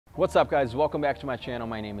What's up guys, welcome back to my channel.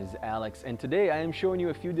 My name is Alex and today I am showing you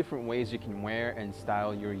a few different ways you can wear and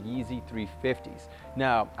style your Yeezy 350's.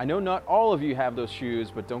 Now, I know not all of you have those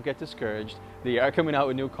shoes, but don't get discouraged. They are coming out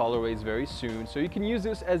with new colorways very soon, so you can use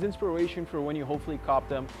this as inspiration for when you hopefully cop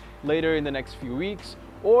them later in the next few weeks,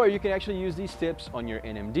 or you can actually use these tips on your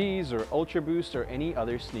NMDs or Ultra Boost or any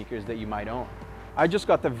other sneakers that you might own. I just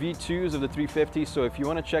got the V2s of the 350, so if you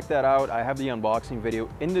want to check that out, I have the unboxing video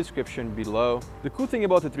in the description below. The cool thing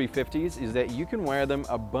about the 350s is that you can wear them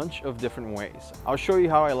a bunch of different ways. I'll show you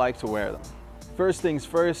how I like to wear them. First things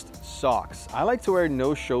first, socks. I like to wear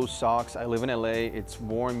no-show socks. I live in LA, it's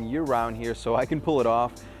warm year-round here, so I can pull it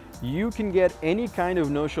off. You can get any kind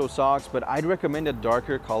of no-show socks, but I'd recommend a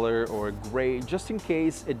darker color or gray just in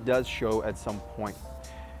case it does show at some point.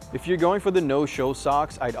 If you're going for the no-show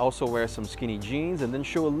socks, I'd also wear some skinny jeans and then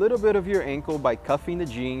show a little bit of your ankle by cuffing the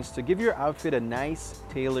jeans to give your outfit a nice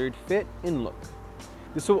tailored fit and look.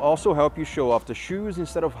 This will also help you show off the shoes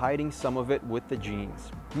instead of hiding some of it with the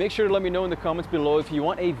jeans. Make sure to let me know in the comments below if you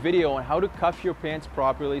want a video on how to cuff your pants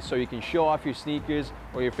properly so you can show off your sneakers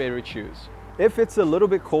or your favorite shoes. If it's a little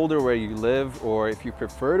bit colder where you live, or if you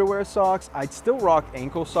prefer to wear socks, I'd still rock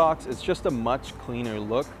ankle socks. It's just a much cleaner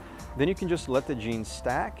look. Then you can just let the jeans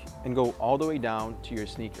stack and go all the way down to your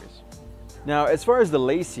sneakers. Now, as far as the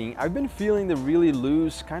lacing, I've been feeling the really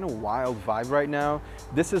loose, kind of wild vibe right now.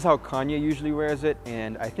 This is how Kanye usually wears it,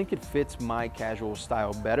 and I think it fits my casual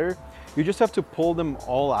style better. You just have to pull them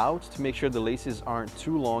all out to make sure the laces aren't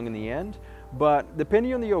too long in the end. But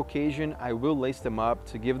depending on the occasion, I will lace them up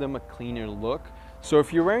to give them a cleaner look. So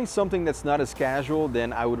if you're wearing something that's not as casual,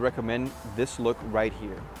 then I would recommend this look right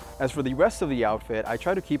here. As for the rest of the outfit, I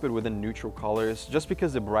try to keep it within neutral colors just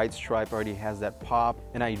because the bright stripe already has that pop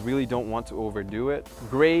and I really don't want to overdo it.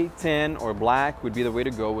 Gray, tan, or black would be the way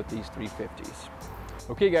to go with these 350s.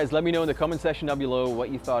 Okay guys, let me know in the comment section down below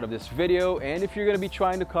what you thought of this video, and if you're going to be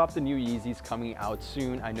trying to cop the new Yeezys coming out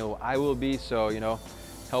soon. I know I will be, so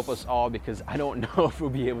help us all because I don't know if we'll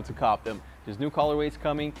be able to cop them. There's new colorways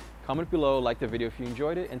coming. Comment below, like the video if you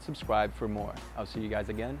enjoyed it, and subscribe for more. I'll see you guys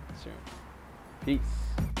again soon.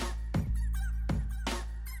 Peace.